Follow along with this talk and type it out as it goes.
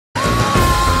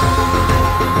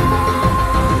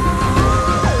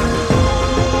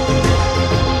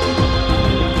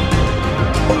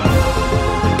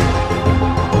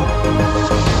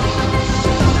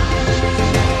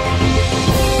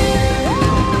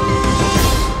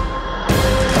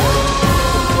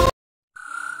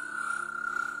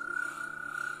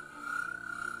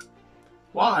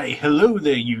Why, hello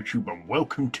there YouTube and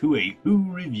welcome to a Who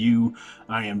review.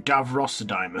 I am Davros,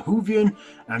 and I'm a Whovian,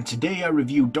 and today I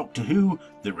review Doctor Who,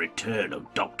 The Return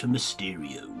of Doctor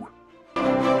Mysterio.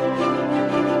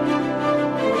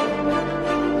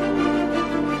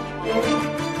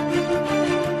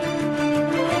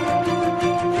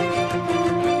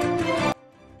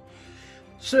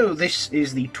 So this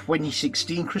is the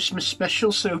 2016 Christmas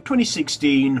special. So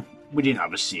 2016, we didn't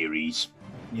have a series.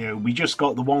 You know, we just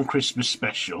got the one Christmas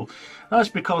special. That's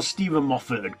because Stephen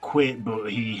Moffat had quit,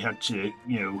 but he had to,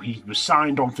 you know, he was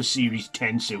signed on for Series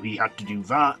 10, so he had to do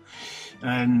that.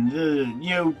 And, you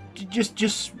know,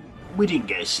 just, we didn't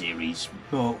get a series.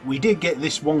 But we did get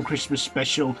this one Christmas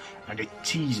special and a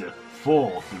teaser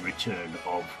for the return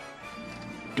of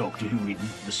Doctor Who in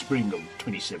the spring of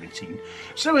 2017.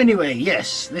 So anyway,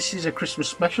 yes, this is a Christmas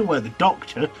special where the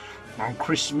Doctor, on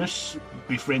Christmas,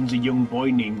 befriends a young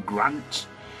boy named Grant,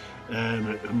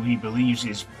 who he believes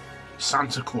is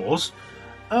Santa Claus,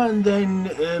 and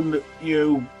then you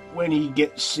know, when he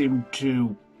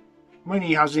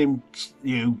has him,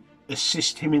 you know,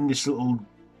 assist him in this little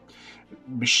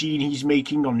machine he's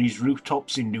making on his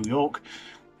rooftops in New York,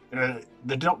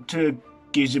 the Doctor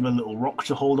gives him a little rock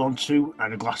to hold on to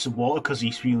and a glass of water because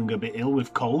he's feeling a bit ill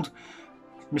with cold.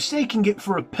 Mistaking it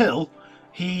for a pill,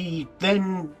 he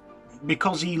then,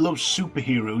 because he loves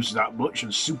superheroes that much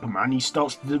and Superman, he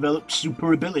starts to develop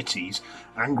super abilities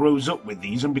and grows up with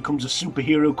these and becomes a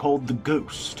superhero called the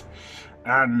Ghost.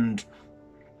 And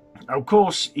of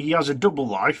course he has a double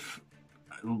life,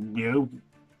 you know,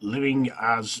 living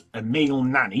as a male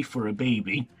nanny for a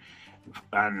baby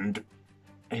and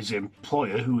his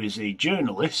employer, who is a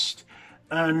journalist,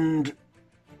 and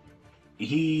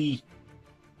he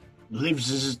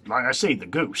lives as, like I say, the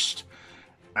Ghost.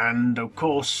 And of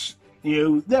course, you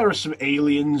know, there are some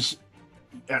aliens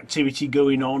activity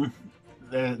going on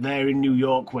there in New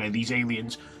York, where these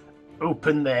aliens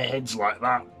open their heads like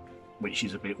that, which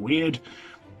is a bit weird.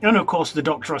 And of course the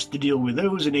Doctor has to deal with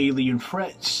those and alien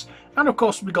threats. And of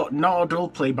course we got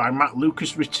Nardole, played by Matt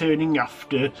Lucas, returning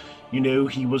after, you know,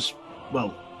 he was,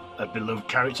 well, a beloved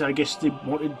character. I guess they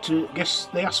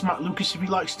asked Matt Lucas if he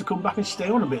likes to come back and stay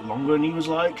on a bit longer, and he was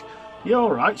like, yeah,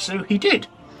 alright, so he did.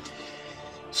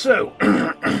 So,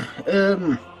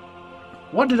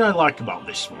 what did I like about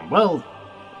this one? Well,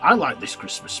 I like this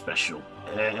Christmas special.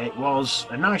 It was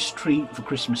a nice treat for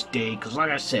Christmas Day, because like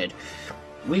I said,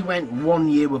 we went another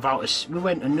year without a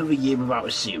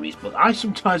series, but I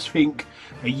sometimes think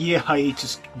a year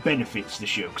hiatus benefits the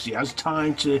show, because it has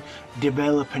time to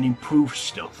develop and improve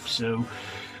stuff. So,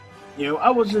 you know, I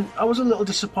was a little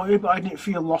disappointed, but I didn't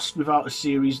feel lost without a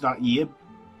series that year.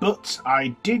 But I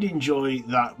did enjoy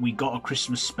that we got a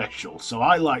Christmas special, so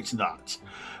I liked that.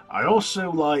 I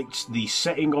also liked the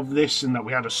setting of this, and that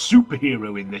we had a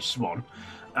superhero in this one.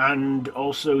 And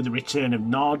also the return of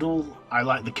Nardole. I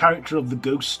like the character of the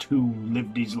Ghost who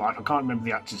lived his life. I can't remember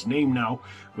the actor's name now,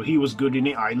 but he was good in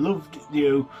it. I loved, you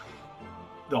know,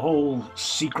 the whole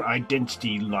secret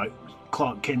identity, like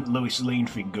Clark Kent, Lois Lane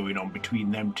thing going on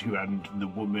between them two and the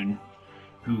woman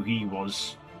who he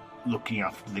was looking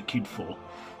after the kid for.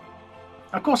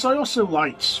 Of course, I also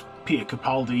liked Peter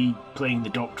Capaldi playing the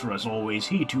Doctor as always.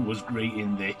 He too was great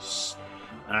in this,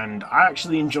 and I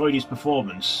actually enjoyed his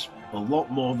performance a lot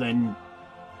more than,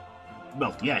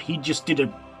 well, yeah, he just did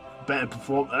a better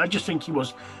performance. I just think he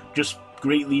was just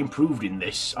greatly improved in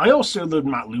this. I also loved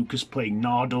Matt Lucas playing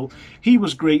Nardole. He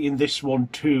was great in this one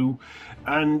too.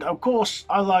 And of course,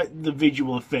 I liked the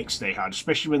visual effects they had,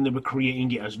 especially when they were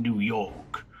creating it as New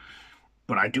York.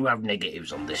 But I do have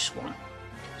negatives on this one.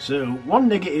 So, one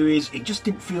negative is it just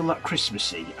didn't feel that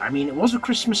Christmassy. I mean, it was a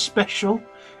Christmas special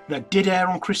that did air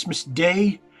on Christmas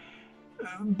Day,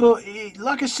 but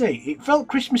like I say, it felt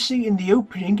Christmassy in the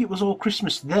opening. It was all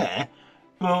Christmas there,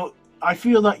 but I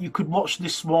feel that you could watch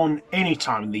this one any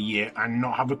time of the year and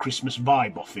not have a Christmas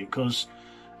vibe off it, because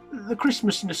the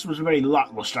Christmasness was very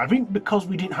lackluster. I think because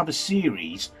we didn't have a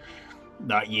series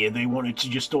that year, they wanted to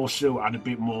just also add a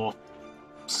bit more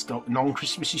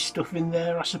non-Christmassy stuff in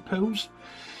there, I suppose.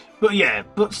 But yeah,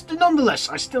 but nonetheless,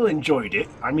 I still enjoyed it.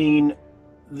 I mean,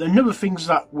 the other things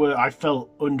that I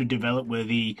felt underdeveloped were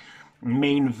the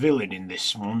main villain in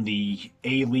this one, the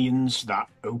aliens that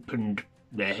opened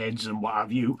their heads and what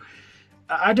have you.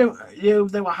 I don't, you know,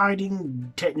 they were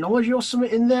hiding technology or something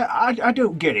in there. I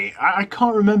don't get it. I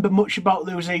can't remember much about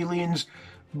those aliens,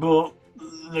 but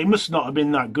they must not have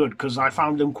been that good, because I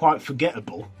found them quite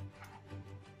forgettable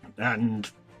and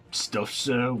stuff.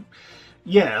 So,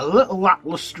 Yeah, a little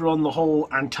lackluster on the whole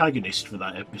antagonist for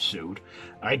that episode.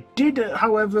 I did,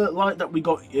 however, like that we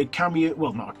got a cameo,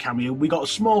 well, not a cameo, we got a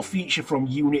small feature from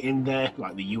Unit in there,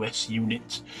 like the US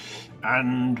unit,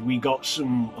 and we got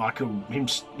some, like,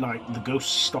 like, the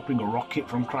ghost stopping a rocket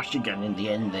from crashing, and in the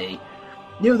end,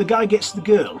 the guy gets the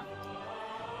girl.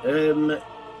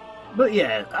 But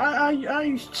yeah,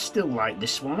 I still like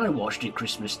this one. I watched it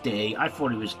Christmas Day. I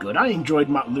thought it was good. I enjoyed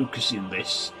Matt Lucas in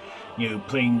this,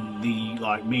 playing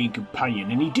the main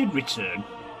companion, and he did return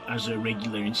as a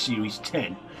regular in Series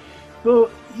 10.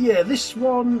 But yeah, this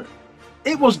one,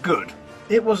 it was good.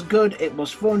 It was good, it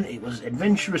was fun, it was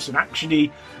adventurous, and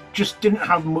actually just didn't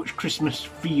have much Christmas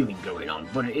feeling going on,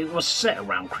 but it was set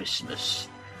around Christmas,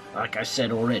 like I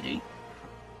said already.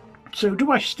 So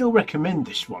do I still recommend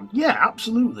this one? Yeah,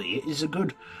 absolutely. It is a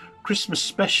good Christmas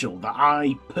special that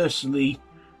I personally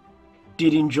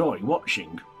did enjoy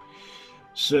watching.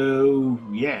 So,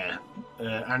 yeah.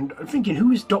 And I'm thinking,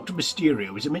 who is Doctor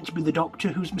Mysterio? Is it meant to be the Doctor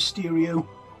who's Mysterio?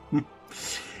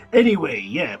 Anyway,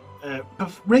 yeah.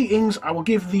 Ratings, I will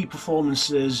give the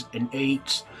performances an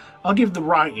 8. I'll give the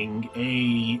writing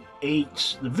a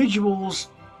 8. The visuals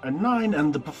a 9.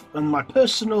 And my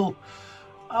personal,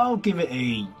 I'll give it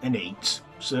an 8.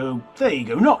 So, there you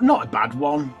go. Not a bad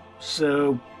one.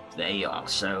 So, there you are.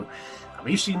 So, have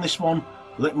you seen this one?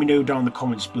 Let me know down in the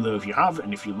comments below if you have,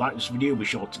 and if you like this video, be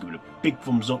sure to give it a big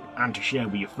thumbs up and to share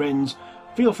with your friends.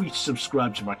 Feel free to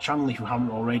subscribe to my channel if you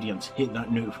haven't already, and to hit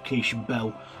that notification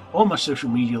bell. All my social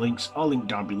media links are linked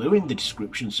down below in the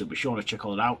description, so be sure to check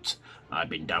all it out. I've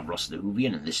been Davros the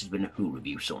Whovian, and this has been a Who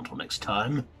Review, so until next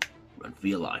time, run for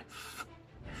your life.